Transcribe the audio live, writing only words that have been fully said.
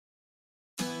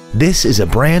This is a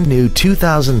brand new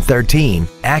 2013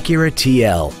 Acura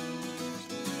TL.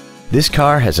 This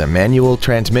car has a manual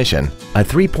transmission, a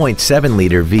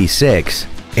 3.7-liter V6,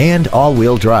 and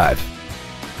all-wheel drive.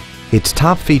 Its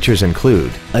top features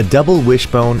include a double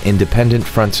wishbone independent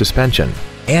front suspension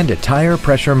and a tire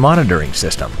pressure monitoring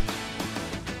system.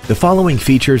 The following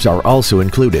features are also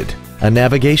included: a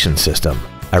navigation system,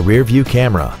 a rear-view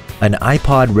camera, an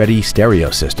iPod-ready stereo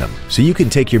system so you can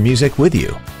take your music with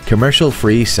you,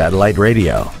 commercial-free satellite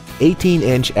radio,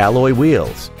 18-inch alloy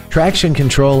wheels, traction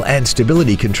control and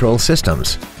stability control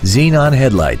systems, xenon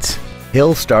headlights,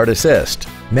 hill start assist,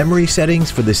 memory settings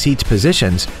for the seat's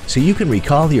positions so you can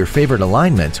recall your favorite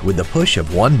alignment with the push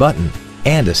of one button,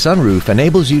 and a sunroof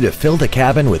enables you to fill the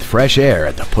cabin with fresh air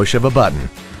at the push of a button.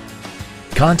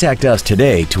 Contact us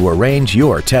today to arrange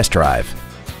your test drive.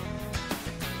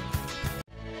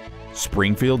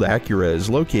 Springfield Acura is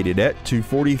located at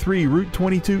 243 Route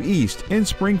 22 East in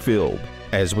Springfield.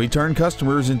 As we turn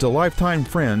customers into lifetime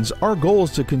friends, our goal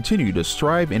is to continue to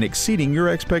strive in exceeding your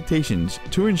expectations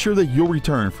to ensure that you'll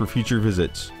return for future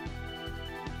visits.